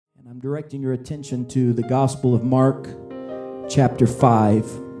I'm directing your attention to the Gospel of Mark, chapter 5.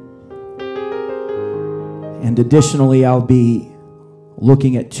 And additionally, I'll be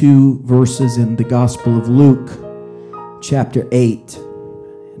looking at two verses in the Gospel of Luke, chapter 8,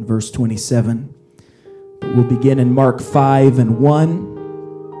 and verse 27. But we'll begin in Mark 5 and 1.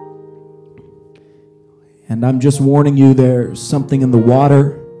 And I'm just warning you, there's something in the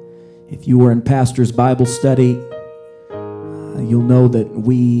water. If you were in Pastor's Bible study, you'll know that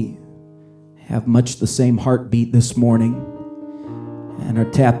we have much the same heartbeat this morning and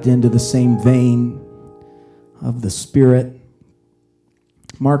are tapped into the same vein of the Spirit.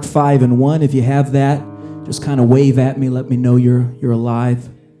 Mark 5 and 1, if you have that, just kind of wave at me, let me know you're alive.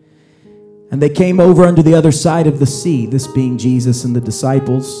 And they came over unto the other side of the sea, this being Jesus and the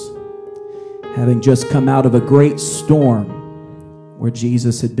disciples, having just come out of a great storm where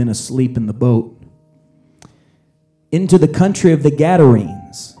Jesus had been asleep in the boat, into the country of the Gadarenes.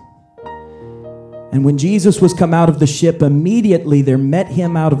 And when Jesus was come out of the ship, immediately there met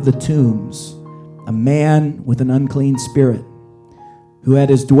him out of the tombs a man with an unclean spirit, who had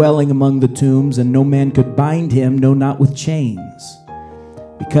his dwelling among the tombs, and no man could bind him, no, not with chains,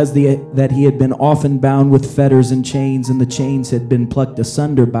 because that he had been often bound with fetters and chains, and the chains had been plucked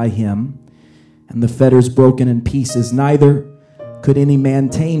asunder by him, and the fetters broken in pieces, neither could any man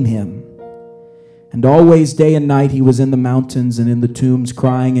tame him. And always day and night he was in the mountains and in the tombs,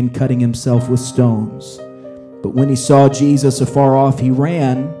 crying and cutting himself with stones. But when he saw Jesus afar off, he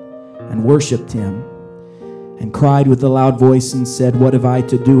ran and worshipped him, and cried with a loud voice and said, What have I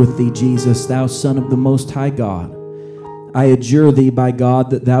to do with thee, Jesus, thou Son of the Most High God? I adjure thee by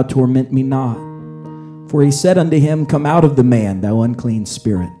God that thou torment me not. For he said unto him, Come out of the man, thou unclean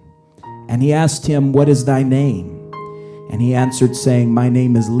spirit. And he asked him, What is thy name? And he answered, saying, My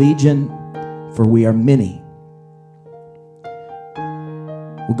name is Legion, for we are many.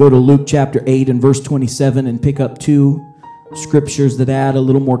 We'll go to Luke chapter 8 and verse 27 and pick up two scriptures that add a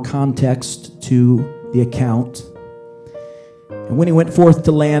little more context to the account. And when he went forth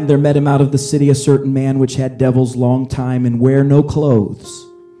to land, there met him out of the city a certain man which had devils long time, and wear no clothes,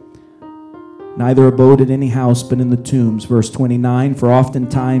 neither abode at any house but in the tombs. Verse 29, for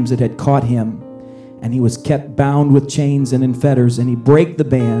oftentimes it had caught him, and he was kept bound with chains and in fetters, and he brake the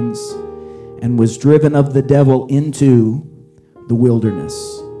bands, and was driven of the devil into the wilderness.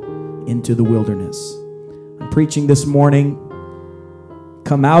 Into the wilderness. I'm preaching this morning,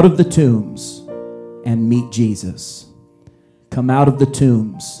 come out of the tombs and meet Jesus. Come out of the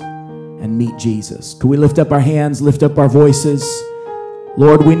tombs and meet Jesus. Can we lift up our hands, lift up our voices?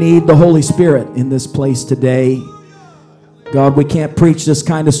 Lord, we need the Holy Spirit in this place today. God, we can't preach this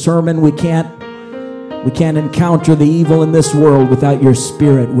kind of sermon. We can't encounter the evil in this world without your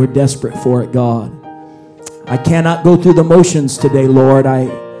Spirit. We're desperate for it, God. I cannot go through the motions today, Lord.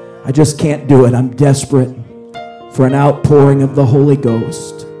 I just can't do it. I'm desperate for an outpouring of the Holy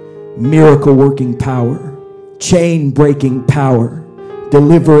Ghost. Miracle-working power. Chain-breaking power.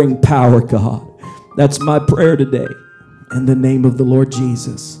 Delivering power, God. That's my prayer today. In the name of the Lord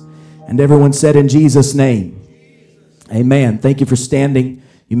Jesus. And everyone said, in Jesus' name. Amen. Thank you for standing.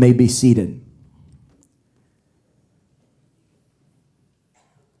 You may be seated.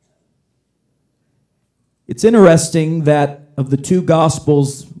 It's interesting that of the two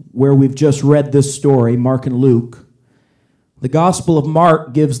Gospels where we've just read this story, Mark and Luke, the Gospel of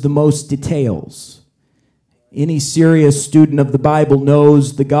Mark gives the most details. Any serious student of the Bible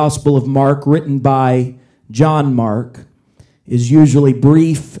knows the Gospel of Mark, written by John Mark, is usually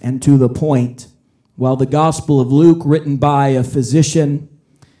brief and to the point, while the Gospel of Luke, written by a physician,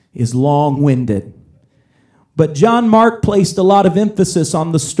 is long-winded. But John Mark placed a lot of emphasis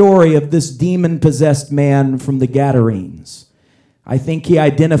on the story of this demon-possessed man from the Gadarenes. I think he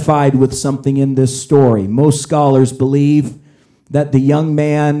identified with something in this story. Most scholars believe that the young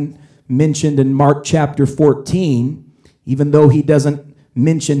man mentioned in Mark chapter 14, even though he doesn't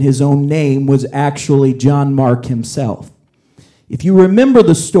mention his own name, was actually John Mark himself. If you remember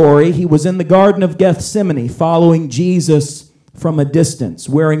the story, he was in the Garden of Gethsemane following Jesus from a distance,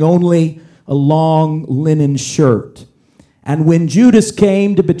 wearing only a long linen shirt. And when Judas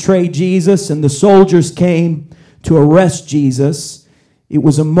came to betray Jesus and the soldiers came to arrest Jesus, it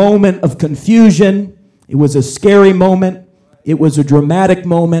was a moment of confusion. It was a scary moment. It was a dramatic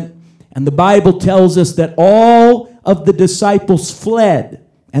moment. And the Bible tells us that all of the disciples fled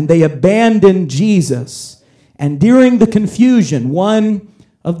and they abandoned Jesus. And during the confusion, one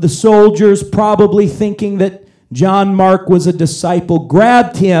of the soldiers, probably thinking that John Mark was a disciple,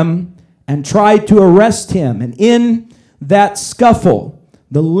 grabbed him and tried to arrest him. And in that scuffle,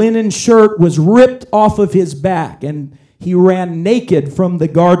 the linen shirt was ripped off of his back, and he ran naked from the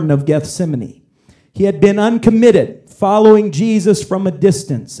Garden of Gethsemane. He had been uncommitted, following Jesus from a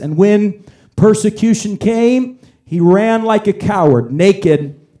distance. And when persecution came, he ran like a coward,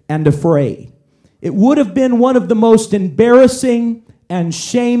 naked and afraid. It would have been one of the most embarrassing and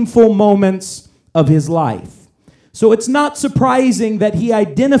shameful moments of his life. So it's not surprising that he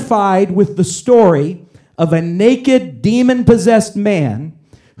identified with the story of a naked, demon-possessed man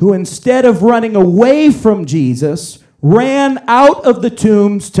who, instead of running away from Jesus, ran out of the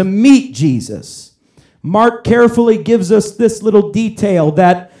tombs to meet Jesus. Mark carefully gives us this little detail,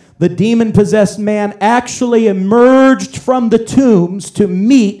 that the demon-possessed man actually emerged from the tombs to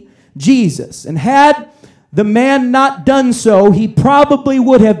meet Jesus. And had the man not done so, he probably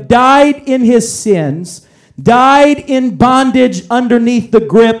would have died in his sins, died in bondage underneath the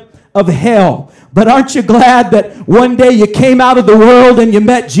grip of hell. But aren't you glad that one day you came out of the world and you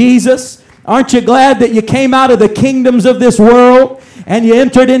met Jesus? Aren't you glad that you came out of the kingdoms of this world and you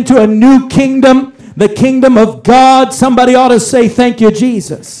entered into a new kingdom, the kingdom of God? Somebody ought to say, thank you,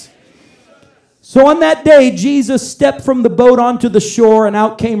 Jesus. So on that day, Jesus stepped from the boat onto the shore, and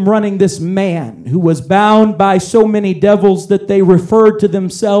out came running this man who was bound by so many devils that they referred to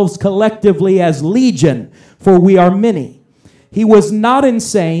themselves collectively as Legion, for we are many. He was not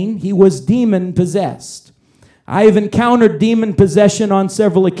insane, he was demon-possessed. I have encountered demon possession on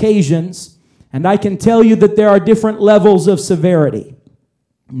several occasions, and I can tell you that there are different levels of severity.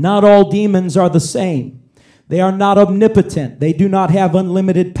 Not all demons are the same. They are not omnipotent. They do not have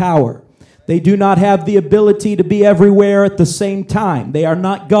unlimited power. They do not have the ability to be everywhere at the same time. They are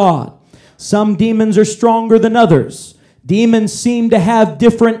not God. Some demons are stronger than others. Demons seem to have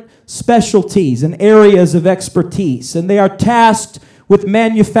different specialties and areas of expertise, and they are tasked with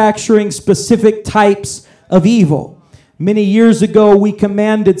manufacturing specific types of evil. Many years ago, we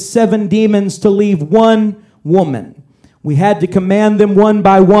commanded 7 demons to leave one woman. We had to command them one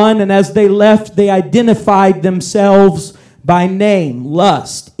by one, and as they left, they identified themselves by name: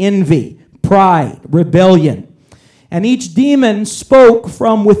 lust, envy, pride, rebellion. And each demon spoke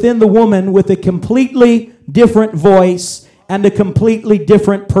from within the woman with a completely different voice and a completely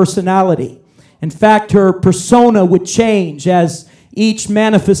different personality. In fact, her persona would change as each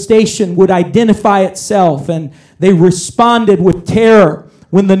manifestation would identify itself, and they responded with terror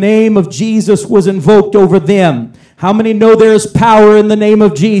when the name of Jesus was invoked over them. How many know there is power in the name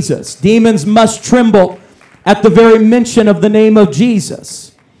of Jesus? Demons must tremble at the very mention of the name of Jesus.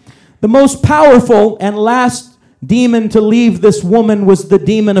 The most powerful and last demon to leave this woman was the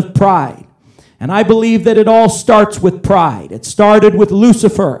demon of pride. And I believe that it all starts with pride. It started with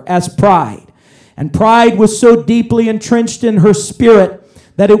Lucifer as pride. And pride was so deeply entrenched in her spirit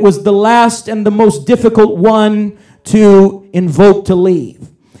that it was the last and the most difficult one to invoke to leave.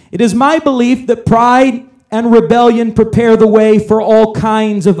 It is my belief that pride and rebellion prepare the way for all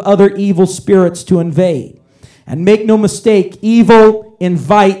kinds of other evil spirits to invade. And make no mistake, evil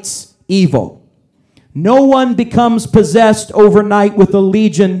invites evil. No one becomes possessed overnight with a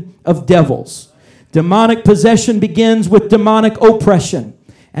legion of devils. Demonic possession begins with demonic oppression,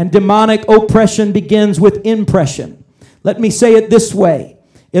 and demonic oppression begins with impression. Let me say it this way.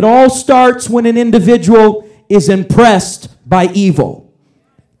 It all starts when an individual is impressed by evil.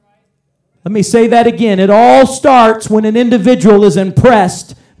 Let me say that again. It all starts when an individual is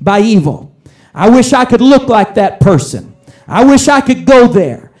impressed by evil. I wish I could look like that person. I wish I could go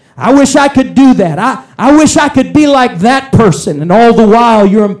there. I wish I could do that. I wish I could be like that person. And all the while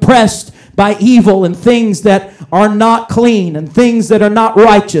you're impressed by evil and things that are not clean and things that are not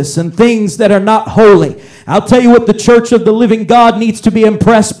righteous and things that are not holy. I'll tell you what the church of the living God needs to be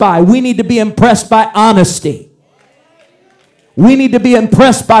impressed by. We need to be impressed by honesty. We need to be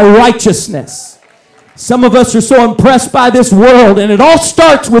impressed by righteousness. Some of us are so impressed by this world, and it all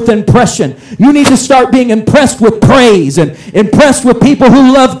starts with impression. You need to start being impressed with praise and impressed with people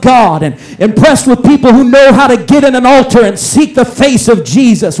who love God and impressed with people who know how to get in an altar and seek the face of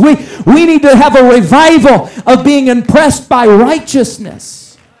Jesus. We need to have a revival of being impressed by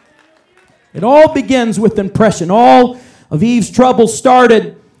righteousness. It all begins with impression. All of Eve's trouble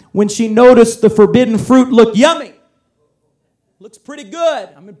started when she noticed the forbidden fruit looked yummy. Looks pretty good.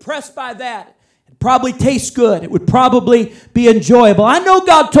 I'm impressed by that. Probably tastes good. It would probably be enjoyable. I know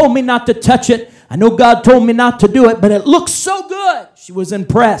God told me not to touch it. I know God told me not to do it, but it looks so good. She was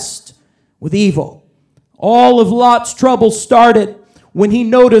impressed with evil. All of Lot's trouble started when he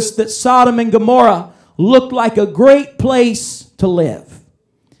noticed that Sodom and Gomorrah looked like a great place to live.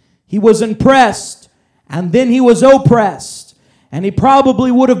 He was impressed, and then he was oppressed. And he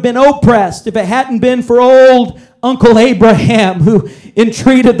probably would have been oppressed if it hadn't been for old Uncle Abraham, who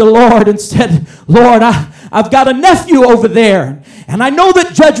entreated the Lord and said, Lord, I've got a nephew over there, and I know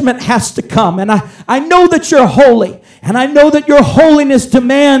that judgment has to come, and I know that you're holy, and I know that your holiness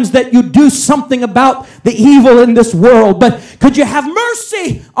demands that you do something about the evil in this world. But could you have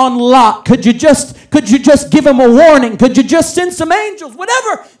mercy on Lot? Could you just give him a warning? Could you just send some angels?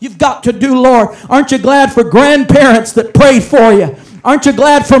 Whatever you've got to do, Lord. Aren't you glad for grandparents that prayed for you? Aren't you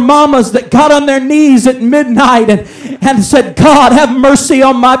glad for mamas that got on their knees at midnight and said, God, have mercy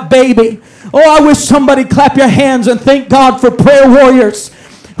on my baby? Oh, I wish somebody clap your hands and thank God for prayer warriors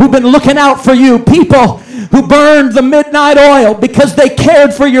who've been looking out for you. People who burned the midnight oil because they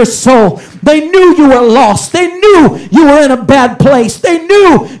cared for your soul. They knew you were lost. They knew you were in a bad place. They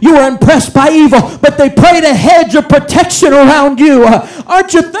knew you were impressed by evil, but they prayed a hedge of protection around you.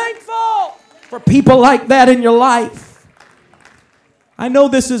 Aren't you thankful for people like that in your life? I know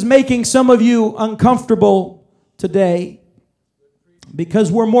this is making some of you uncomfortable today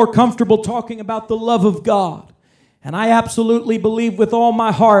because we're more comfortable talking about the love of God. And I absolutely believe with all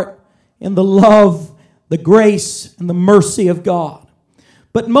my heart in the love, the grace, and the mercy of God.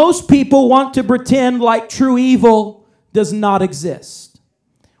 But most people want to pretend like true evil does not exist.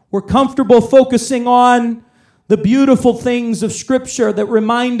 We're comfortable focusing on the beautiful things of Scripture that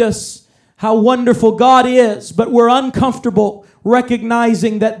remind us how wonderful God is, but we're uncomfortable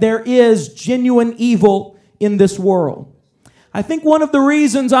recognizing that there is genuine evil in this world. I think one of the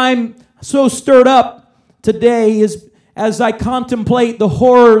reasons I'm so stirred up today is as I contemplate the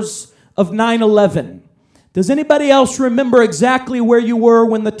horrors of 9/11. Does anybody else remember exactly where you were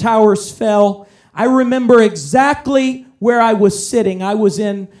when the towers fell? I remember exactly where I was sitting. I was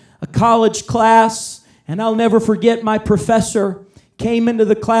in a college class, and I'll never forget my professor came into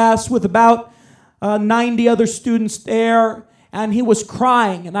the class with about 90 other students there, and he was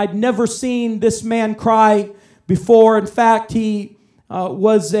crying, and I'd never seen this man cry before. In fact, he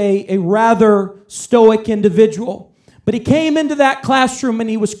was a rather stoic individual. But he came into that classroom and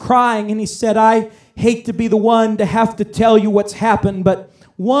he was crying, and he said, I hate to be the one to have to tell you what's happened, but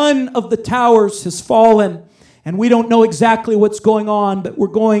one of the towers has fallen, and we don't know exactly what's going on, but we're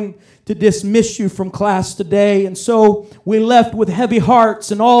going to dismiss you from class today. And so we left with heavy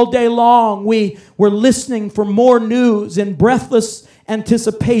hearts, and all day long we were listening for more news in breathless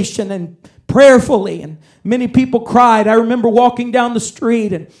anticipation and prayerfully, and many people cried. I remember walking down the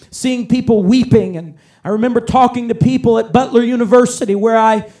street and seeing people weeping, and I remember talking to people at Butler University where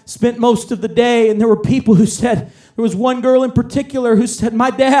I spent most of the day, and there were people who said, there was one girl in particular who said,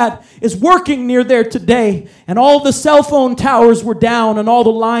 my dad is working near there today, and all the cell phone towers were down and all the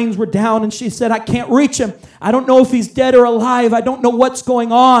lines were down, and she said, I can't reach him. I don't know if he's dead or alive. I don't know what's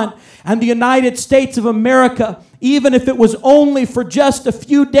going on. And the United States of America, even if it was only for just a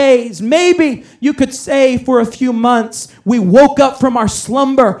few days, maybe you could say for a few months, we woke up from our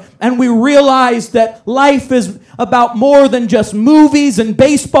slumber and we realized that life is about more than just movies and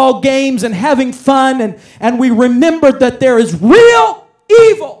baseball games and having fun, and we remembered that there is real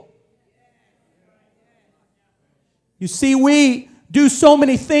evil. You see, we do so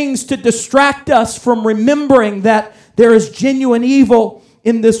many things to distract us from remembering that there is genuine evil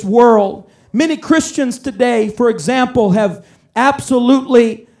in this world. Many Christians today, for example, have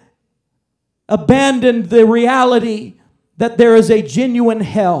absolutely abandoned the reality that there is a genuine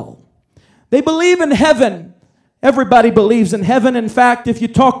hell. They believe in heaven. Everybody believes in heaven. In fact, if you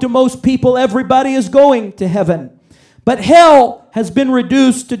talk to most people, everybody is going to heaven. But hell has been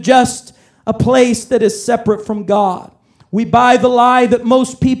reduced to just a place that is separate from God. We buy the lie that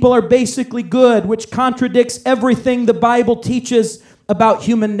most people are basically good, which contradicts everything the Bible teaches about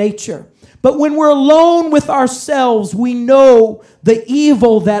human nature. But when we're alone with ourselves, we know the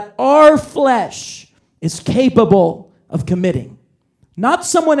evil that our flesh is capable of committing. Not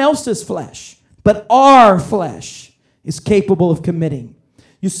someone else's flesh, but our flesh is capable of committing.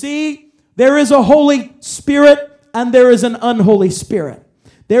 You see, there is a Holy Spirit and there is an unholy spirit.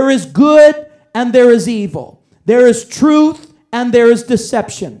 There is good and there is evil. There is truth and there is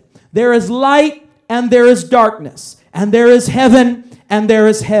deception. There is light and there is darkness. And there is heaven and there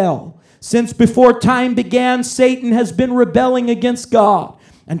is hell. Since before time began, Satan has been rebelling against God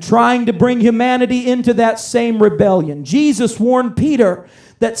and trying to bring humanity into that same rebellion. Jesus warned Peter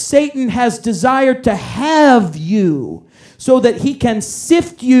that Satan has desired to have you so that he can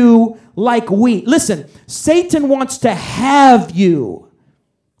sift you like wheat. Listen, Satan wants to have you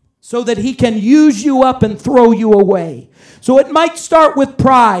so that he can use you up and throw you away. So it might start with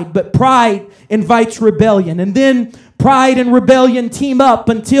pride, but pride invites rebellion. And then pride and rebellion team up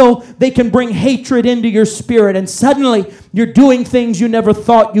until they can bring hatred into your spirit. And suddenly you're doing things you never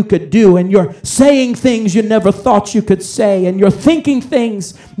thought you could do. And you're saying things you never thought you could say. And you're thinking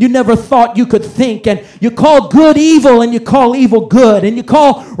things you never thought you could think. And you call good evil and you call evil good. And you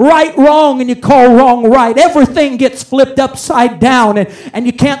call right wrong and you call wrong right. Everything gets flipped upside down. And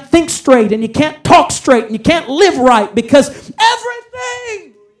you can't think straight and you can't talk straight and you can't live right because everything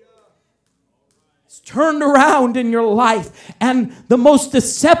turned around in your life. And the most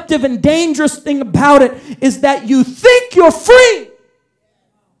deceptive and dangerous thing about it is that you think you're free,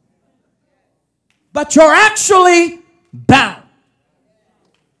 but you're actually bound.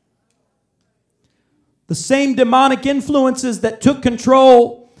 The same demonic influences that took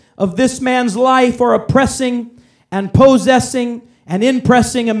control of this man's life are oppressing and possessing and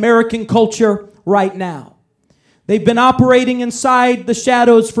impressing American culture right now. They've been operating inside the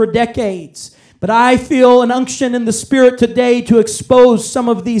shadows for decades. But I feel an unction in the Spirit today to expose some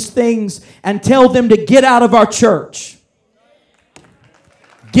of these things and tell them to get out of our church.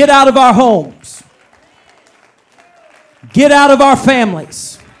 Get out of our homes. Get out of our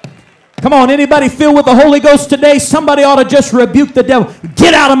families. Come on, anybody filled with the Holy Ghost today? Somebody ought to just rebuke the devil.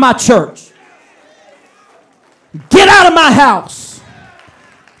 Get out of my church. Get out of my house.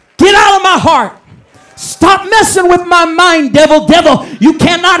 Get out of my heart. Stop messing with my mind, devil. Devil, you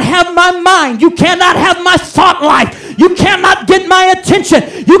cannot have my mind. You cannot have my thought life. You cannot get my attention.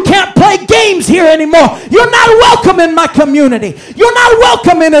 You can't play games here anymore. You're not welcome in my community. You're not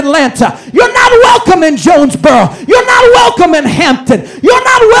welcome in Atlanta. You're not welcome in Jonesboro. You're not welcome in Hampton. You're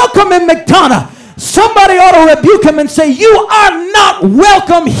not welcome in McDonough. Somebody ought to rebuke him and say, you are not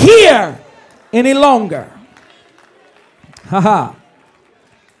welcome here any longer. Ha.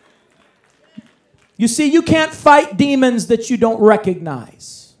 You see, you can't fight demons that you don't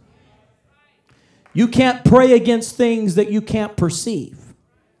recognize. You can't pray against things that you can't perceive.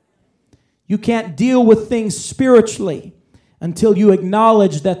 You can't deal with things spiritually until you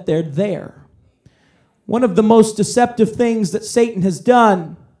acknowledge that they're there. One of the most deceptive things that Satan has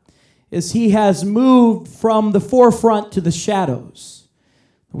done is he has moved from the forefront to the shadows.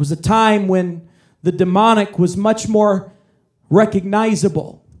 There was a time when the demonic was much more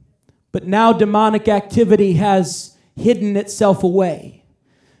recognizable. But now demonic activity has hidden itself away.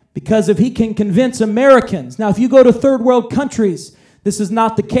 Because if he can convince Americans, now if you go to third world countries, this is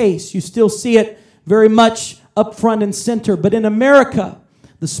not the case. You still see it very much up front and center. But in America,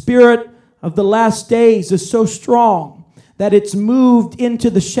 the spirit of the last days is so strong that it's moved into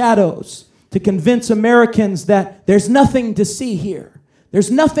the shadows to convince Americans that there's nothing to see here. There's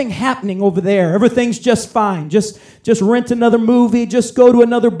nothing happening over there. Everything's just fine. Just rent another movie. Just go to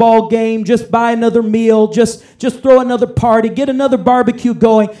another ball game. Just buy another meal. Just throw another party. Get another barbecue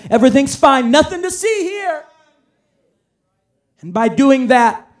going. Everything's fine. Nothing to see here. And by doing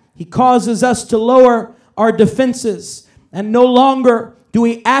that, he causes us to lower our defenses. And no longer do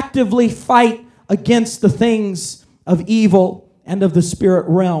we actively fight against the things of evil and of the spirit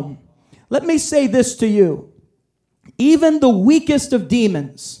realm. Let me say this to you. Even the weakest of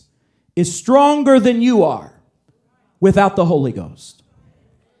demons is stronger than you are without the Holy Ghost.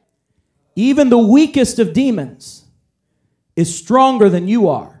 Even the weakest of demons is stronger than you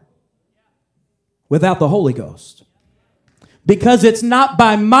are without the Holy Ghost. Because it's not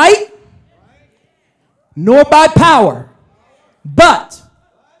by might nor by power, but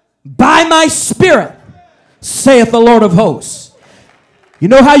by my Spirit, saith the Lord of hosts. You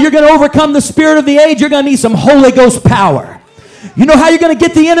know how you're going to overcome the spirit of the age? You're going to need some Holy Ghost power. You know how you're going to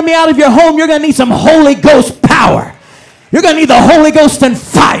get the enemy out of your home? You're going to need some Holy Ghost power. You're going to need the Holy Ghost and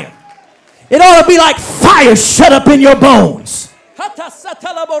fire. It ought to be like fire shut up in your bones.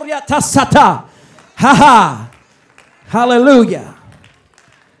 Hallelujah.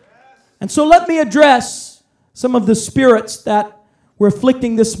 And so let me address some of the spirits that were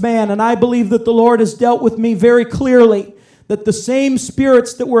afflicting this man. And I believe that the Lord has dealt with me very clearly that the same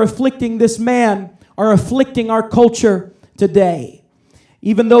spirits that were afflicting this man are afflicting our culture today.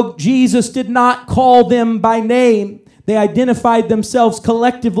 Even though Jesus did not call them by name, they identified themselves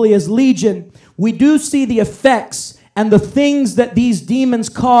collectively as legion. We do see the effects and the things that these demons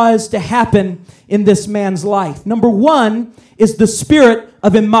cause to happen in this man's life. Number one is the spirit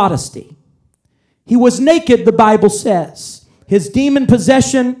of immodesty. He was naked, the Bible says. His demon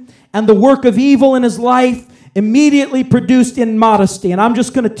possession and the work of evil in his life immediately produced immodesty. And I'm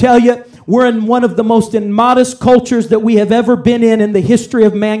just going to tell you, we're in one of the most immodest cultures that we have ever been in the history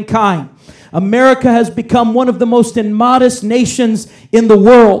of mankind. America has become one of the most immodest nations in the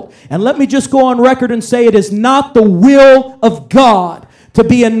world. And let me just go on record and say it is not the will of God to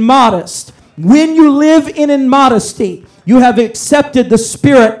be immodest. When you live in immodesty, you have accepted the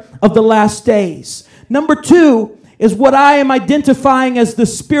spirit of the last days. Number 2 is what I am identifying as the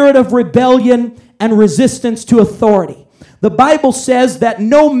spirit of rebellion and resistance to authority. The Bible says that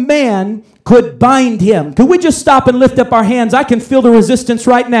no man could bind him. Could we just stop and lift up our hands? I can feel the resistance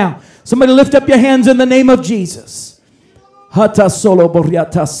right now. Somebody lift up your hands in the name of Jesus. Hallelujah,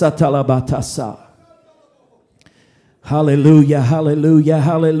 hallelujah,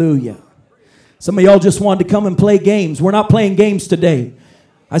 hallelujah. Some of y'all just wanted to come and play games. We're not playing games today.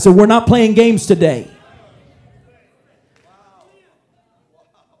 I said, we're not playing games today.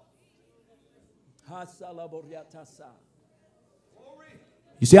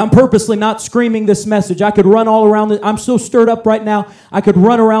 You see, I'm purposely not screaming this message. I could run all around this. I'm so stirred up right now, I could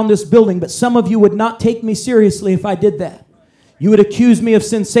run around this building, but some of you would not take me seriously if I did that. You would accuse me of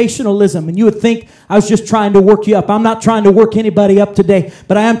sensationalism, and you would think I was just trying to work you up. I'm not trying to work anybody up today,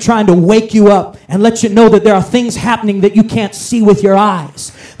 but I am trying to wake you up and let you know that there are things happening that you can't see with your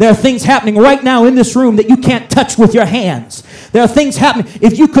eyes. There are things happening right now in this room that you can't touch with your hands. There are things happening.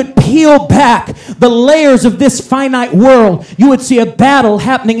 If you could peel back the layers of this finite world, you would see a battle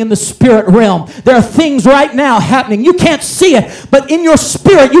happening in the spirit realm. There are things right now happening. You can't see it, but in your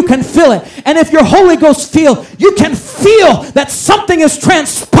spirit you can feel it. And if your Holy Ghost feel, you can feel that something is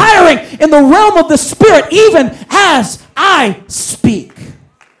transpiring in the realm of the spirit even as I speak.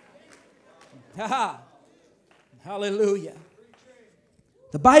 Hallelujah.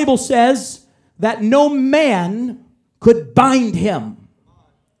 The Bible says that no man could bind him.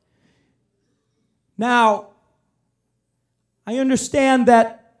 Now, I understand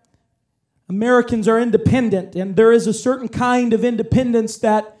that Americans are independent, and there is a certain kind of independence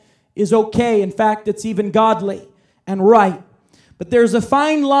that is okay. In fact, it's even godly and right. But there's a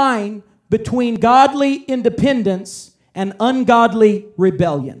fine line between godly independence and ungodly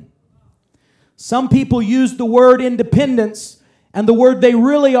rebellion. Some people use the word independence, and the word they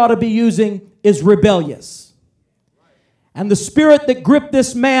really ought to be using is rebellious. And the spirit that gripped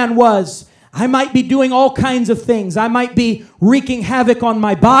this man was, I might be doing all kinds of things. I might be wreaking havoc on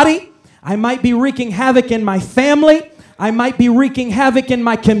my body. I might be wreaking havoc in my family. I might be wreaking havoc in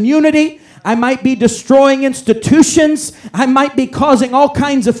my community. I might be destroying institutions. I might be causing all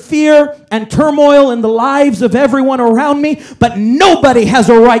kinds of fear and turmoil in the lives of everyone around me, but nobody has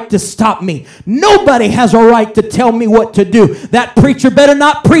a right to stop me. Nobody has a right to tell me what to do. That preacher better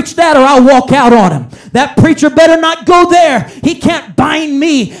not preach that or I'll walk out on him. That preacher better not go there. He can't bind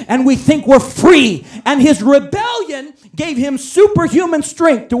me, and we think we're free. And his rebellion gave him superhuman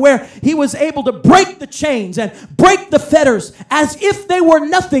strength to where he was able to break the chains and break the fetters as if they were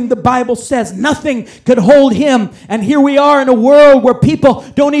nothing. The Bible says nothing could hold him. And here we are in a world where people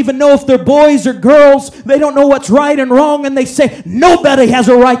don't even know if they're boys or girls. They don't know what's right and wrong, and they say, nobody has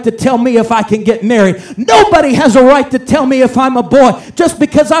a right to tell me if I can get married. Nobody has a right to tell me if I'm a boy. Just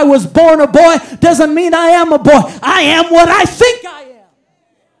because I was born a boy doesn't mean I am a boy. I am what I think I am.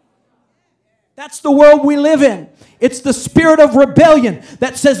 That's the world we live in. It's the spirit of rebellion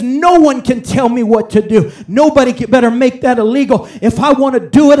that says no one can tell me what to do. Nobody better make that illegal. If I want to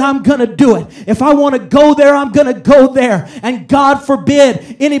do it, I'm going to do it. If I want to go there, I'm going to go there. And God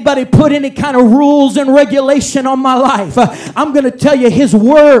forbid anybody put any kind of rules and regulation on my life. I'm going to tell you, His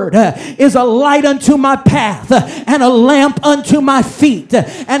word is a light unto my path and a lamp unto my feet.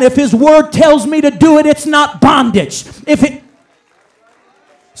 And if His word tells me to do it, it's not bondage.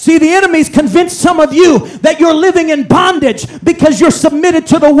 See, the enemy's convinced some of you that you're living in bondage because you're submitted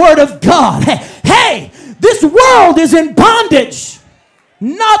to the Word of God. Hey, this world is in bondage,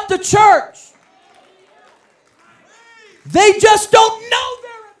 not the church. They just don't know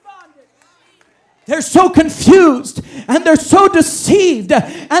they're in bondage. They're so confused, and they're so deceived,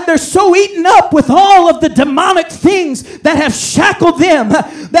 and they're so eaten up with all of the demonic things that have shackled them,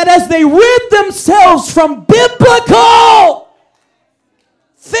 that as they rid themselves from biblical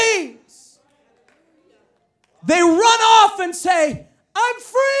things, they run off and say, I'm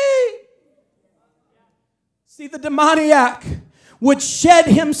free. See, the demoniac would shed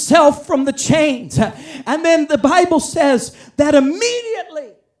himself from the chains. And then the Bible says that immediately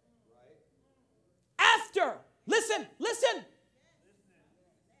after, listen,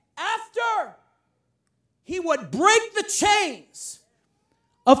 after he would break the chains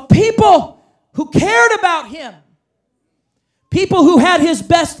of people who cared about him, people who had his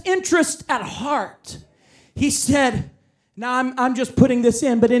best interest at heart, he said, now I'm just putting this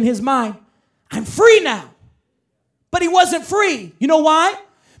in, but in his mind, I'm free now. But he wasn't free. You know why?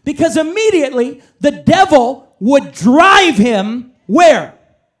 Because immediately the devil would drive him where?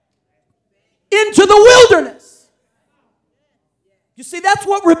 Into the wilderness. You see, that's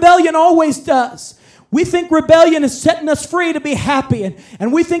what rebellion always does. We think rebellion is setting us free to be happy,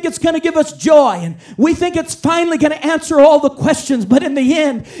 and we think it's going to give us joy, and we think it's finally going to answer all the questions, but in the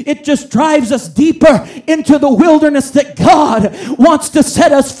end, it just drives us deeper into the wilderness that God wants to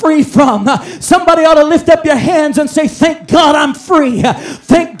set us free from. Somebody ought to lift up your hands and say, thank God I'm free.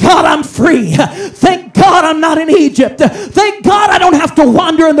 Thank God I'm free. Thank God I'm not in Egypt. Thank God I don't have to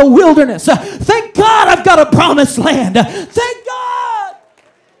wander in the wilderness. Thank God I've got a promised land. Thank God.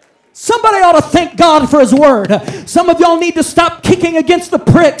 Somebody ought to thank God for His Word. Some of y'all need to stop kicking against the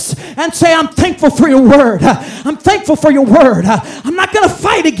pricks and say, I'm thankful for your Word. I'm thankful for your Word. I'm not going to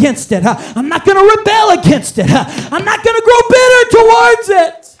fight against it. I'm not going to rebel against it. I'm not going to grow bitter towards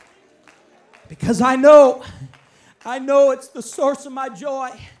it. Because I know it's the source of my joy.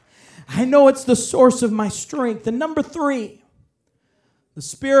 I know it's the source of my strength. And number 3, the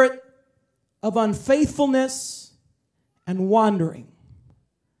spirit of unfaithfulness and wandering.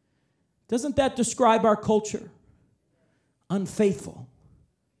 Doesn't that describe our culture? Unfaithful,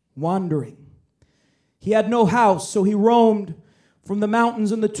 wandering. He had no house, so he roamed from the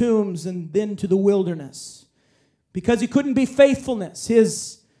mountains and the tombs and then to the wilderness. Because he couldn't be faithfulness,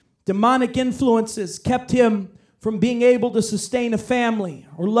 his demonic influences kept him from being able to sustain a family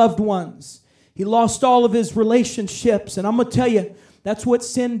or loved ones. He lost all of his relationships. And I'm going to tell you, that's what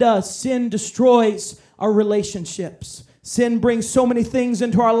sin does. Sin destroys our relationships. Sin brings so many things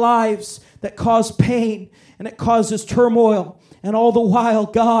into our lives that cause pain and it causes turmoil. And all the while,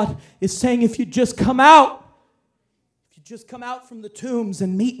 God is saying, if you just come out from the tombs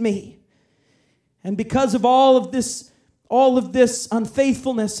and meet me. And because of all of this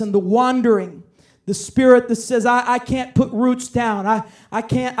unfaithfulness and the wandering, the spirit that says, I can't put roots down. I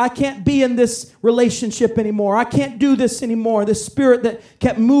can't be in this relationship anymore. I can't do this anymore. The spirit that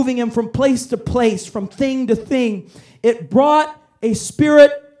kept moving him from place to place, from thing to thing. It brought a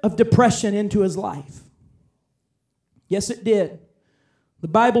spirit of depression into his life. Yes, it did. The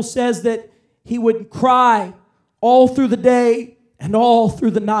Bible says that he would cry all through the day and all through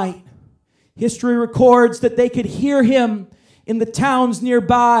the night. History records that they could hear him in the towns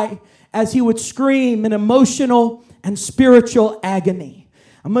nearby as he would scream in emotional and spiritual agony.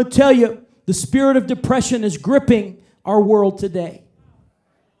 I'm going to tell you, the spirit of depression is gripping our world today.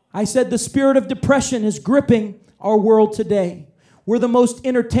 I said the spirit of depression is gripping our world today. We're the most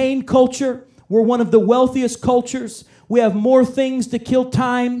entertained culture. We're one of the wealthiest cultures. We have more things to kill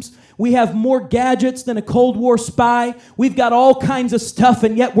times. We have more gadgets than a Cold War spy. We've got all kinds of stuff,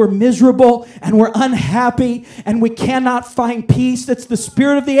 and yet we're miserable and we're unhappy and we cannot find peace. That's the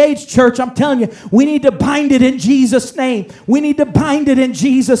spirit of the age, church. I'm telling you, we need to bind it in Jesus' name. We need to bind it in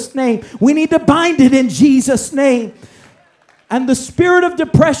Jesus' name. We need to bind it in Jesus' name. And the spirit of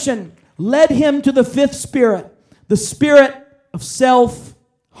depression led him to the 5th spirit, the spirit of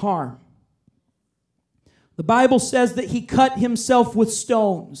self-harm. The Bible says that he cut himself with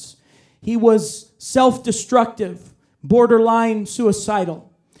stones. He was self-destructive, borderline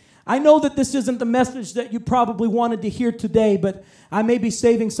suicidal. I know that this isn't the message that you probably wanted to hear today, but I may be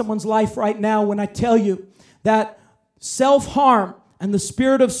saving someone's life right now when I tell you that self-harm and the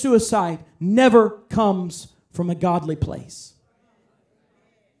spirit of suicide never comes from a godly place.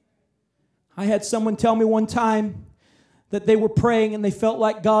 I had someone tell me one time that they were praying and they felt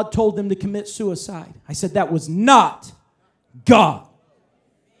like God told them to commit suicide. I said, that was not God.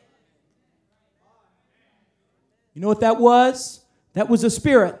 You know what that was? That was a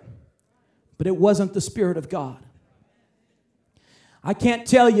spirit, but it wasn't the Spirit of God. I can't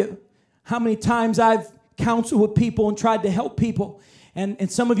tell you how many times I've counseled with people and tried to help people.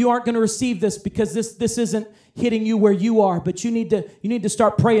 And some of you aren't going to receive this because this isn't hitting you where you are, but you need to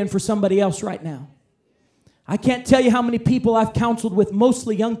start praying for somebody else right now. I can't tell you how many people I've counseled with,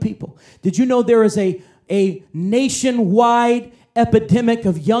 mostly young people. Did you know there is a nationwide epidemic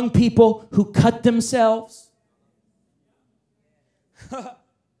of young people who cut themselves? I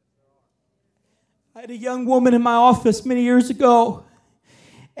had a young woman in my office many years ago,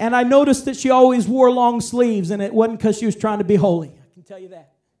 and I noticed that she always wore long sleeves, and it wasn't because she was trying to be holy. I can tell you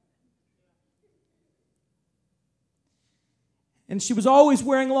that. And she was always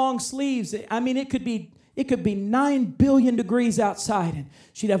wearing long sleeves. I mean, it could be 9 billion degrees outside, and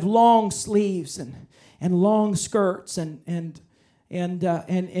she'd have long sleeves and long skirts, and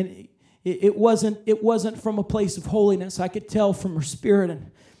it wasn't from a place of holiness. I could tell from her spirit.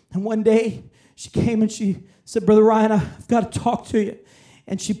 And one day she came and she said, Brother Ryan, I've got to talk to you.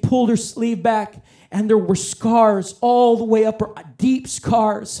 And she pulled her sleeve back, and there were scars all the way up her, deep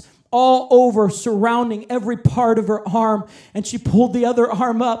scars all over, surrounding every part of her arm. And she pulled the other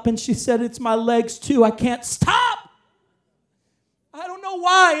arm up and she said, it's my legs too. I can't stop. know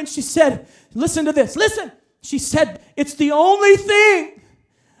why. And she said, listen to this. Listen. She said, it's the only thing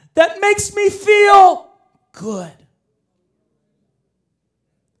that makes me feel good.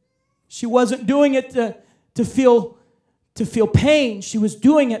 She wasn't doing it to feel pain. She was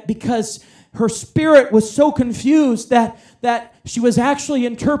doing it because her spirit was so confused that she was actually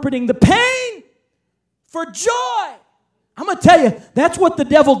interpreting the pain for joy. I'm going to tell you, that's what the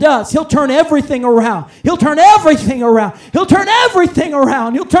devil does. He'll turn everything around. He'll turn everything around. He'll turn everything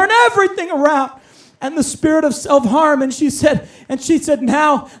around. He'll turn everything around. And the spirit of self-harm. And she said,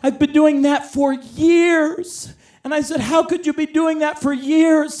 now I've been doing that for years. And I said, how could you be doing that for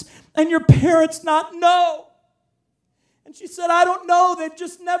years and your parents not know? And she said, I don't know. They've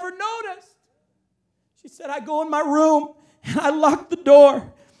just never noticed. She said, I go in my room and I lock the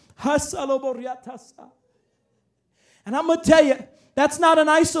door. And I'm going to tell you, that's not an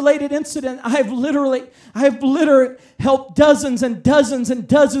isolated incident. I have literally helped dozens and dozens and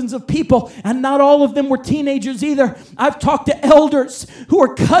dozens of people, and not all of them were teenagers either. I've talked to elders who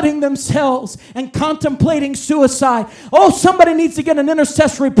are cutting themselves and contemplating suicide. Oh, somebody needs to get an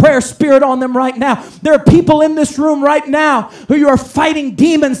intercessory prayer spirit on them right now. There are people in this room right now who you are fighting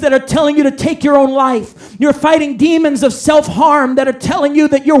demons that are telling you to take your own life. You're fighting demons of self-harm that are telling you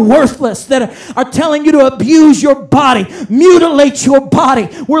that you're worthless, that are telling you to abuse your body, mutilate your body.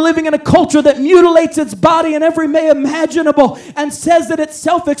 We're living in a culture that mutilates its body in every way imaginable and says that it's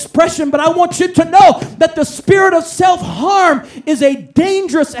self-expression. But I want you to know that the spirit of self-harm is a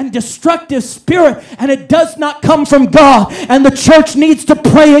dangerous and destructive spirit, and it does not come from God. And the church needs to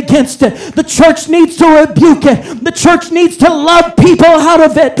pray against it. The church needs to rebuke it. The church needs to love people out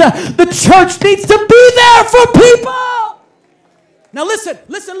of it. The church needs to be there for people. Now listen.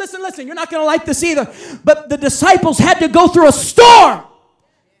 You're not going to like this either. But the disciples had to go through a storm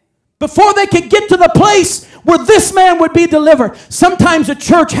before they could get to the place where this man would be delivered. Sometimes a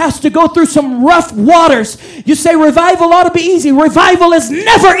church has to go through some rough waters. You say revival ought to be easy. Revival is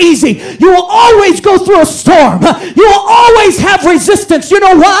never easy. You will always go through a storm. You will always have resistance. You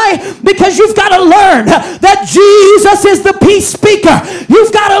know why? Because you've got to learn that Jesus is the peace speaker.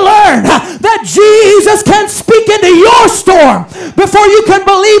 You've got to learn that Jesus can speak into your storm before you can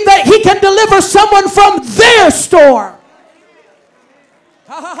believe that he can deliver someone from their storm.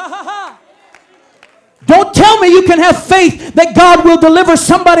 Don't tell me you can have faith that God will deliver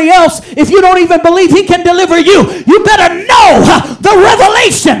somebody else if you don't even believe he can deliver you. You better know the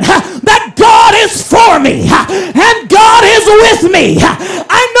revelation that God is for me and God is with me.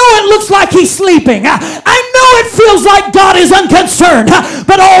 I know it looks like he's sleeping. I know it feels like God is unconcerned.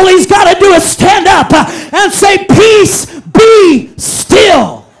 But all he's got to do is stand up and say, peace, be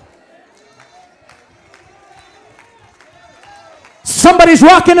still. Somebody's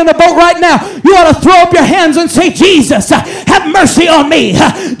rocking in a boat right now. You ought to throw up your hands and say, Jesus, have mercy on me.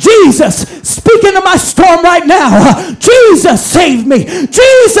 Jesus, speak into my storm right now. Jesus, save me.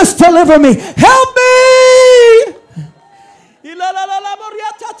 Jesus, deliver me. Help me.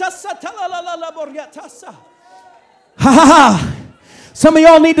 Some of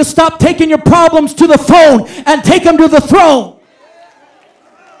y'all need to stop taking your problems to the phone and take them to the throne.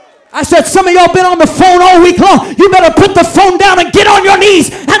 I said, some of y'all been on the phone all week long. You better put the phone down and get on your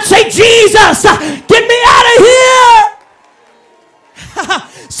knees and say, Jesus, get me out of here.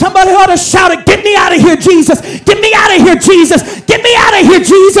 Somebody ought to shout it, get me out of here, Jesus. Get me out of here, Jesus. Get me out of here,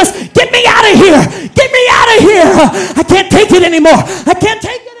 Jesus. Get me out of here. Get me out of here. I can't take it anymore. I can't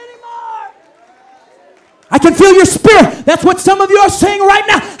take it anymore. I can feel your spirit. That's what some of you are saying right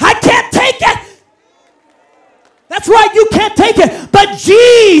now. I can't take it. That's right, you can't take it, but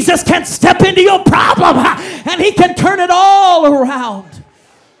Jesus can step into your problem and he can turn it all around.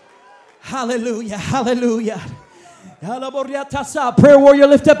 Hallelujah, hallelujah. Prayer warrior,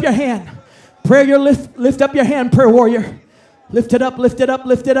 lift up your hand. Lift up your hand, prayer warrior. Lift it up, lift it up,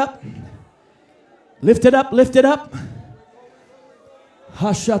 lift it up. Lift it up, lift it up.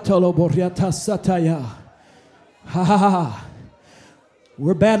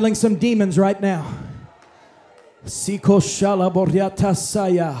 We're battling some demons right now. Siko shala boriata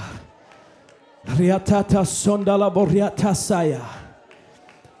saya. Riatata sondala boriata saya.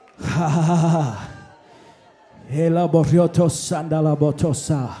 Ha ha ha. Ela borioto sandala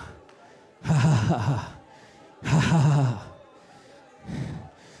botosa. Ha ha ha. Ha.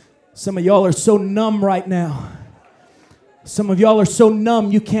 Some of y'all are so numb right now. Some of y'all are so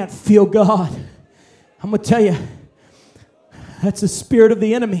numb you can't feel God. I'm going to tell you, that's the spirit of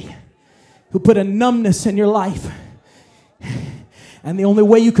the enemy who put a numbness in your life. And the only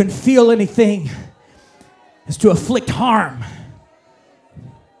way you can feel anything is to afflict harm.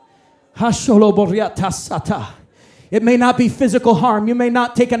 It may not be physical harm. You may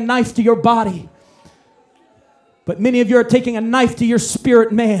not take a knife to your body. But many of you are taking a knife to your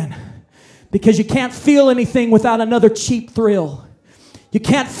spirit man because you can't feel anything without another cheap thrill. You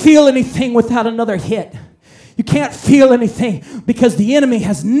can't feel anything without another hit. You can't feel anything because the enemy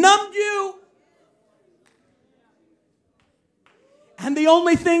has numbed you. And the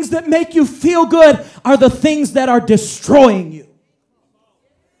only things that make you feel good are the things that are destroying you.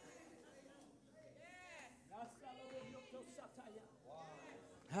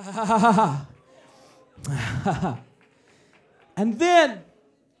 And then,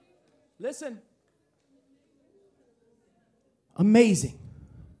 listen, amazing.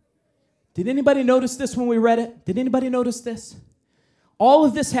 Did anybody notice this when we read it? Did anybody notice this? All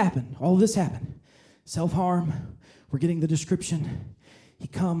of this happened. All of this happened. Self-harm. We're getting the description. He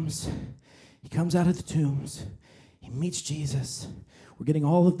comes out of the tombs. He meets Jesus. We're getting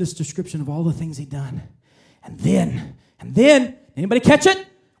all of this description of all the things he'd done. And then, anybody catch it?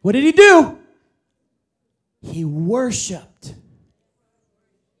 What did he do? He worshiped.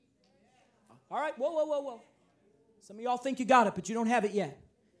 All right, whoa. Some of y'all think you got it, but you don't have it yet.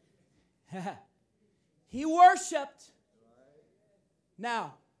 He worshiped.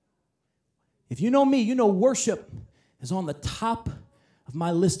 Now, if you know me, you know worship is on the top of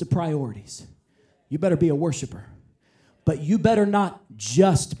my list of priorities. You better be a worshiper. But you better not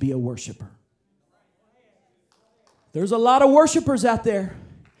just be a worshiper. There's a lot of worshipers out there.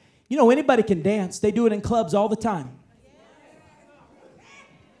 You know, anybody can dance. They do it in clubs all the time.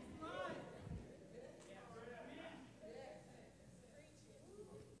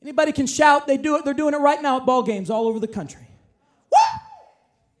 Anybody can shout. They do it. They're doing it right now at ball games all over the country. Woo!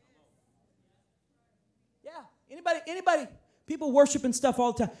 Yeah. Anybody. People worshiping stuff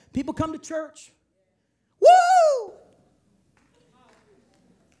all the time. People come to church. Woo!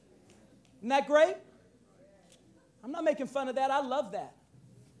 Isn't that great? I'm not making fun of that. I love that.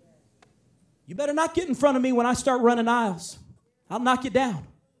 You better not get in front of me when I start running aisles. I'll knock you down.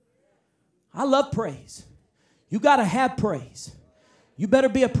 I love praise. You got to have praise. You better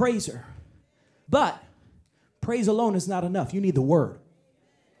be a praiser. But praise alone is not enough. You need the word.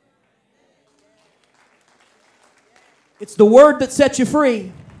 It's the word that sets you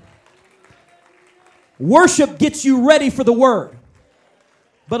free. Worship gets you ready for the word.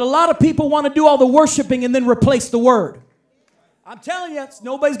 But a lot of people want to do all the worshiping and then replace the word. I'm telling you,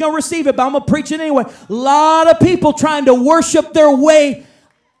 nobody's going to receive it, but I'm going to preach it anyway. A lot of people trying to worship their way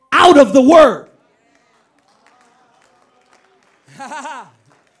out of the word.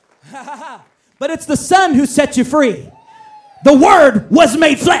 But it's the Son who set you free. The Word was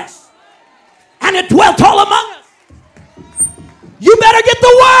made flesh, and it dwelt all among us. You better get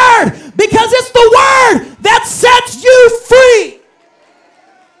the Word, because it's the Word that sets you free.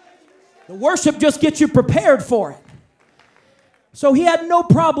 The worship just gets you prepared for it. So he had no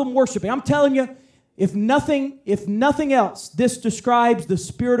problem worshiping. I'm telling you, if nothing else, this describes the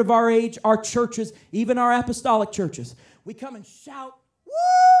spirit of our age, our churches, even our apostolic churches. We come and shout,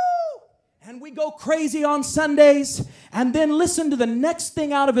 woo! And we go crazy on Sundays, and then listen to the next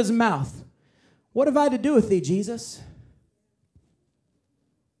thing out of his mouth. What have I to do with thee, Jesus?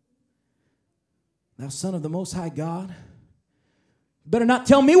 Thou Son of the Most High God. You better not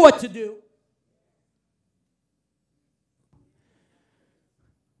tell me what to do.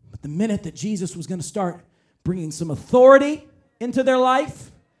 But the minute that Jesus was going to start bringing some authority into their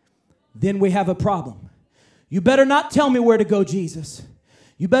life, then we have a problem. You better not tell me where to go, Jesus.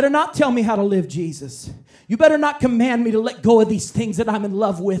 You better not tell me how to live, Jesus. You better not command me to let go of these things that I'm in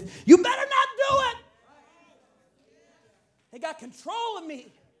love with. You better not do it. They got control of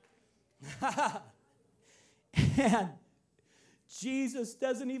me. And Jesus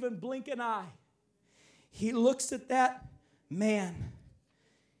doesn't even blink an eye. He looks at that man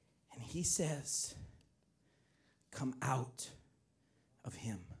and he says, come out of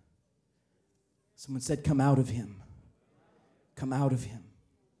him. Someone said, come out of him. Come out of him.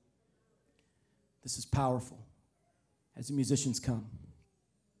 This is powerful as the musicians come.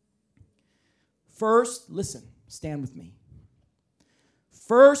 First, listen, stand with me.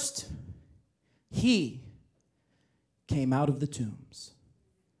 First, he came out of the tombs,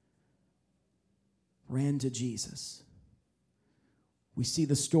 ran to Jesus. We see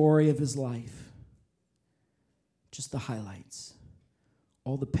the story of his life, just the highlights,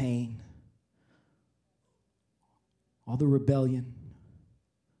 all the pain, all the rebellion,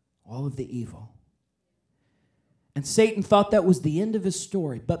 all of the evil. And Satan thought that was the end of his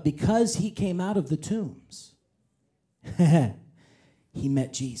story. But because he came out of the tombs, he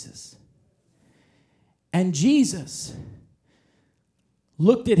met Jesus. And Jesus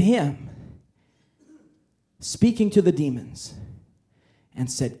looked at him speaking to the demons,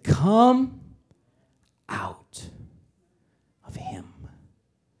 and said, "Come out of him."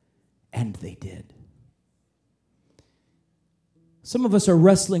 And they did. Some of us are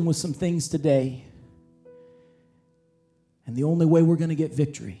wrestling with some things today, and the only way we're going to get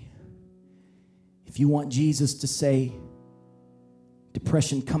victory, if you want Jesus to say,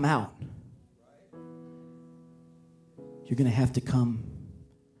 "Depression, come out," you're going to have to come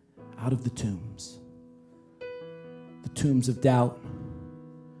out of the tombs. The tombs of doubt,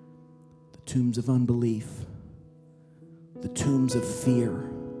 the tombs of unbelief, the tombs of fear,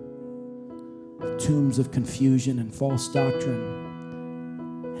 the tombs of confusion and false doctrine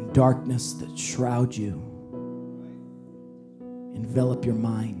and darkness that shroud you, envelop your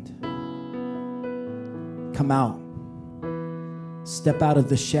mind. Come out. Step out of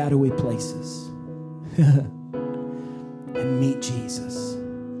the shadowy places and meet Jesus.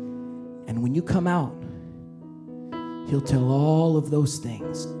 And when you come out, he'll tell all of those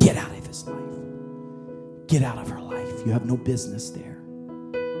things, "Get out of his life. Get out of her life. You have no business there."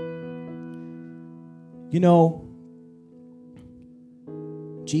 You know,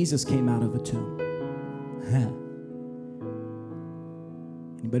 Jesus came out of a tomb.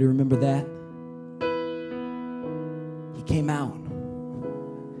 Anybody remember that? He came out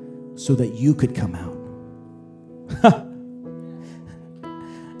so that you could come out.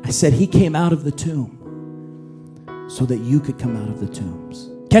 I said he came out of the tomb so that you could come out of the tombs.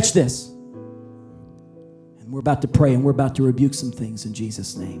 Catch this. And we're about to pray and we're about to rebuke some things in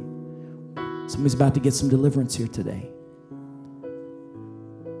Jesus' name. Somebody's about to get some deliverance here today.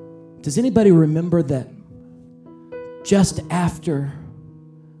 Does anybody remember that just after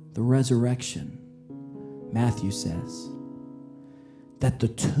the resurrection, Matthew says, that the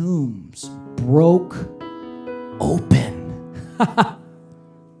tombs broke open?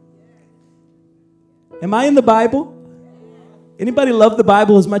 Am I in the Bible? Anybody love the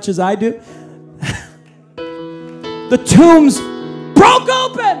Bible as much as I do? The tombs broke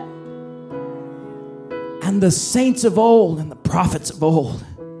open. And the saints of old and the prophets of old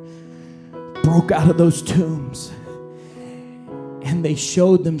broke out of those tombs. And they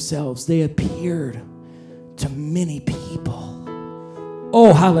showed themselves. They appeared to many people.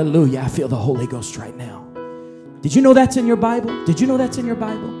 Oh, hallelujah. I feel the Holy Ghost right now. Did you know that's in your Bible? Did you know that's in your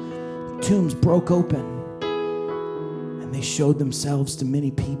Bible? Tombs broke open and they showed themselves to many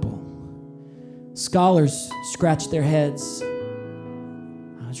people. Scholars scratched their heads.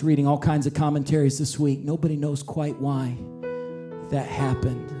 I was reading all kinds of commentaries this week. Nobody knows quite why that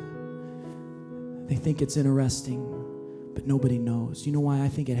happened. They think it's interesting, but nobody knows. You know why I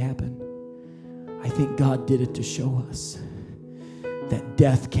think it happened? I think God did it to show us that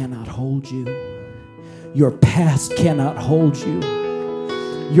death cannot hold you. Your past cannot hold you.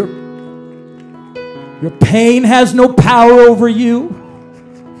 Your pain has no power over you.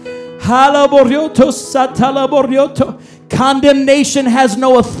 Condemnation has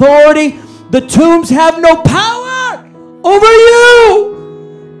no authority. The tombs have no power over you.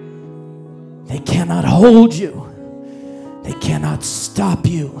 They cannot hold you. They cannot stop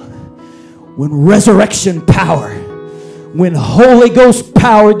you. When resurrection power, when Holy Ghost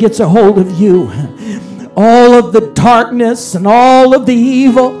power gets a hold of you, all of the darkness and all of the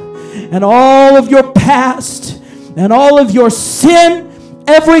evil and all of your past and all of your sin,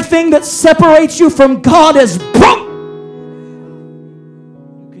 everything that separates you from God is broken.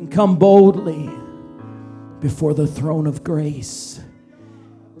 You can come boldly before the throne of grace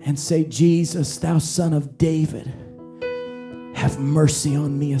and say, "Jesus, thou Son of David, have mercy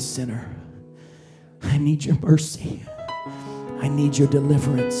on me, a sinner. I need your mercy. I need your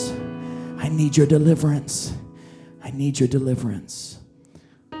deliverance. I need your deliverance. I need your deliverance.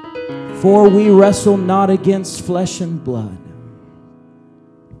 For we wrestle not against flesh and blood."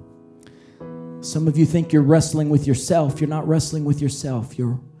 Some of you think you're wrestling with yourself. You're not wrestling with yourself.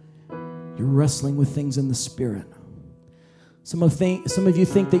 You're wrestling with things in the spirit. Some of you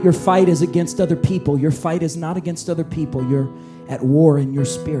think that your fight is against other people. Your fight is not against other people. You're at war in your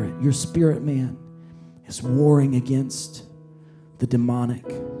spirit. Your spirit man is warring against the demonic.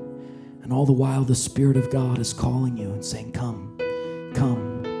 And all the while the Spirit of God is calling you and saying, "Come,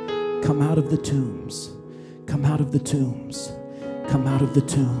 come, come out of the tombs. Come out of the tombs. Come out of the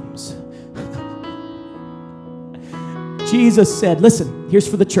tombs." Jesus said, listen, here's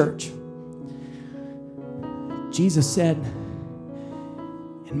for the church. Jesus said,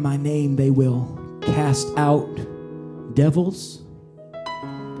 "In my name they will cast out devils,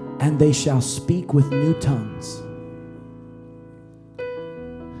 and they shall speak with new tongues."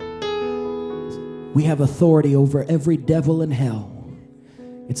 We have authority over every devil in hell.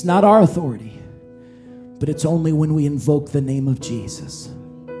 It's not our authority, But it's only when we invoke the name of Jesus.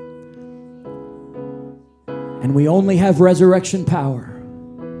 And we only have resurrection power.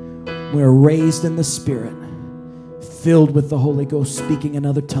 We are raised in the Spirit, filled with the Holy Ghost, speaking in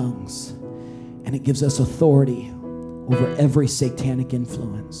other tongues. And it gives us authority over every satanic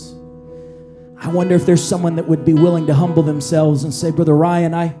influence. I wonder if there's someone that would be willing to humble themselves and say, Brother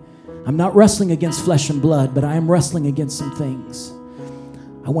Ryan, I'm not wrestling against flesh and blood, but I am wrestling against some things.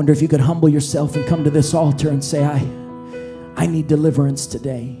 I wonder if you could humble yourself and come to this altar and say, I need deliverance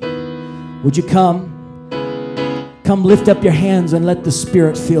today. Would you come? Come lift up your hands and let the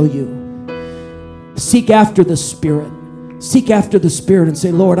Spirit fill you. Seek after the Spirit. Seek after the Spirit and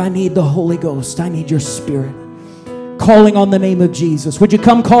say, Lord, I need the Holy Ghost. I need your Spirit. Calling on the name of Jesus. Would you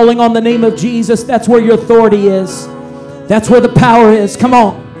come calling on the name of Jesus? That's where your authority is. That's where the power is. Come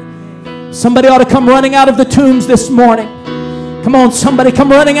on. Somebody ought to come running out of the tombs this morning. Come on, somebody come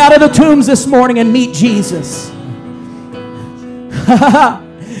running out of the tombs this morning and meet Jesus.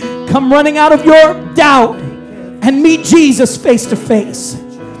 Come running out of your doubt and meet Jesus face to face.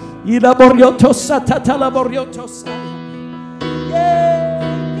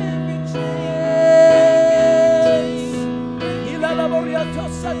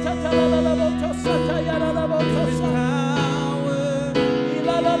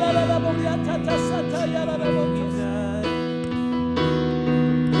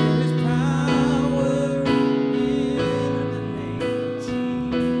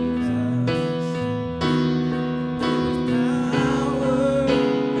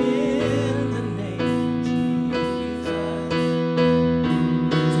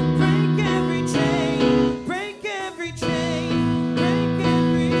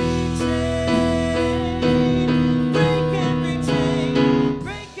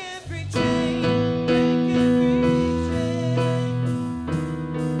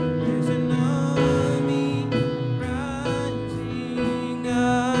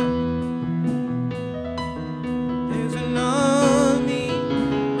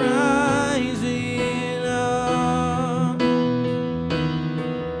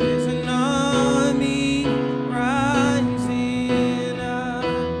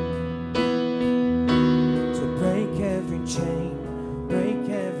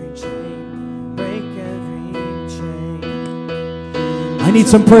 I need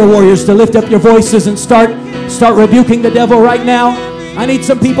some prayer warriors to lift up your voices and start rebuking the devil right now. I need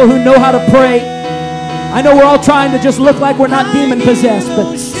some people who know how to pray. I know we're all trying to just look like we're not demon possessed,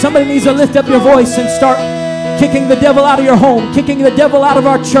 but somebody needs to lift up your voice and start kicking the devil out of your home, kicking the devil out of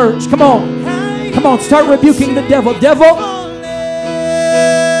our church. Come on. Come on, start rebuking the devil. Devil,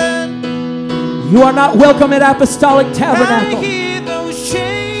 you are not welcome at Apostolic Tabernacle.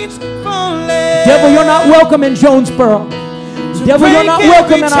 Devil, you're not welcome in Jonesboro. Devil, you're not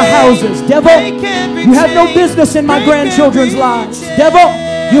welcome in our houses. Devil, you have no business in my grandchildren's lives. Devil,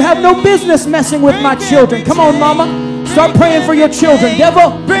 you have no business messing with my children. Come on, mama. Start praying for your children.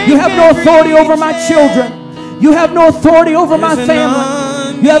 Devil, you have no authority over my children. You have no authority over my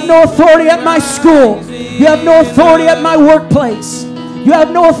family. You have no authority at my school. You have no authority at my workplace. You have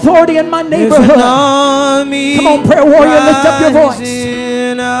no authority in my neighborhood. Come on, prayer warrior, lift up your voice.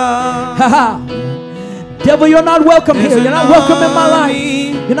 Ha ha. Devil, you're not welcome here. You're not welcome in my life.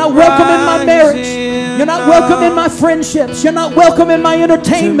 You're not welcome in my marriage. You're not welcome in my friendships. You're not welcome in my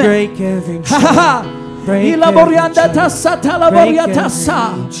entertainment. Ha ha ha.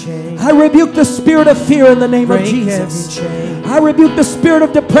 I rebuke the spirit of fear in the name of Jesus. I rebuke the spirit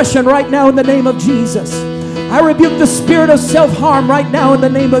of depression right now in the name of Jesus. I rebuke the spirit of self-harm right now in the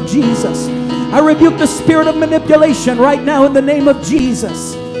name of Jesus. I rebuke the spirit of manipulation right now in the name of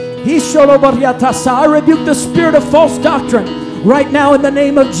Jesus. I rebuke the spirit of false doctrine right now in the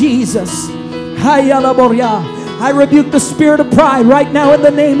name of Jesus. I rebuke the spirit of pride right now in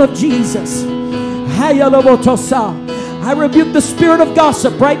the name of Jesus. I rebuke the spirit of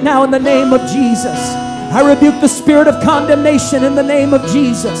gossip right now in the name of Jesus. I rebuke the spirit of condemnation in the name of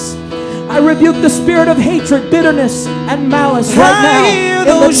Jesus. I rebuke the spirit of hatred, bitterness, and malice right now in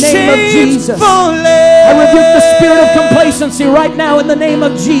the name of Jesus. I rebuke the spirit of complacency right now in the name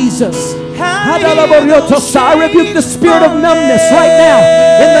of Jesus. I rebuke the spirit of numbness right now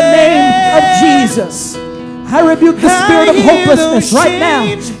in the name of Jesus. I rebuke the spirit of hopelessness right now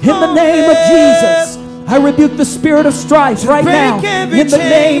in the name of Jesus. I rebuke the spirit of strife right now in the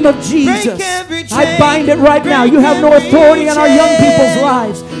name of Jesus. I bind it right now. You have no authority in our young people's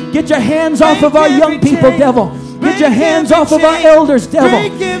lives. Get your hands off of our young people, devil. Get your hands off of our elders, devil.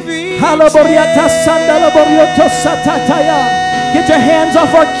 Get your hands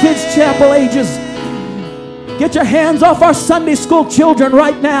off our kids' chapel ages. Get your hands off our Sunday school children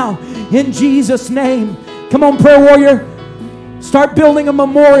right now in Jesus' name. Come on, prayer warrior. Start building a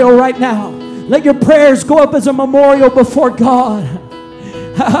memorial right now. Let your prayers go up as a memorial before God.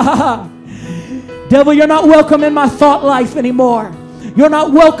 Devil, you're not welcome in my thought life anymore. You're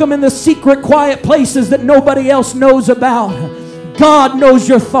not welcome in the secret, quiet places that nobody else knows about. God knows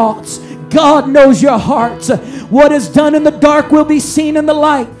your thoughts. God knows your hearts. What is done in the dark will be seen in the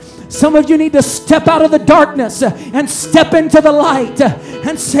light. Some of you need to step out of the darkness and step into the light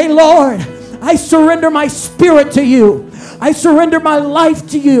and say, Lord, I surrender my spirit to you. I surrender my life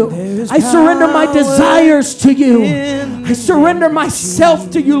to you. I surrender my desires to you. I surrender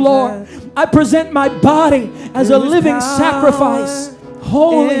myself to you, Lord. I present my body as a living sacrifice,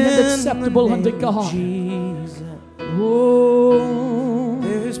 holy and acceptable unto God. Oh,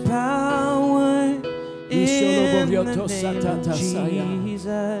 there's power in the name of Jesus.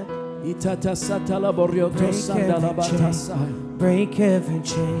 Break every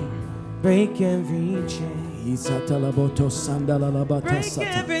chain. Break every chain. Break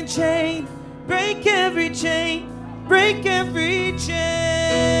every chain. Break every chain. Break every chain.